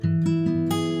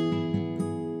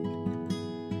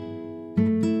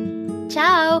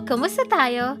Ciao! Kamusta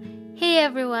tayo? Hey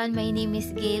everyone, my name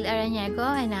is Gail Araniego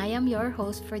and I am your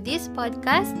host for this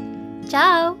podcast.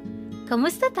 Ciao!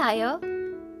 Kamusta tayo?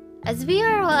 As we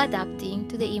are all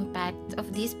adapting to the impact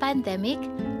of this pandemic,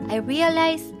 I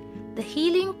realize the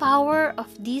healing power of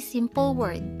this simple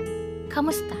word,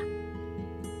 kamusta.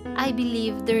 I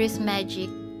believe there is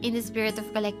magic in the spirit of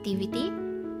collectivity.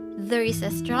 There is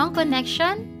a strong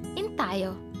connection in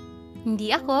tayo.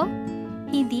 Hindi ako,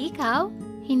 hindi ikaw,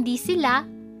 hindi sila,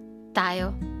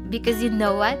 tayo. Because you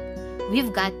know what?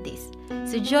 We've got this.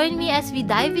 So join me as we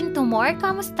dive into more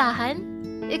kamustahan,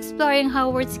 exploring how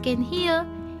words can heal,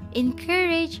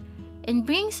 encourage, and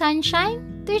bring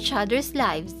sunshine to each other's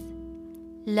lives.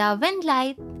 Love and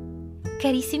light,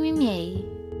 Carissimi miei.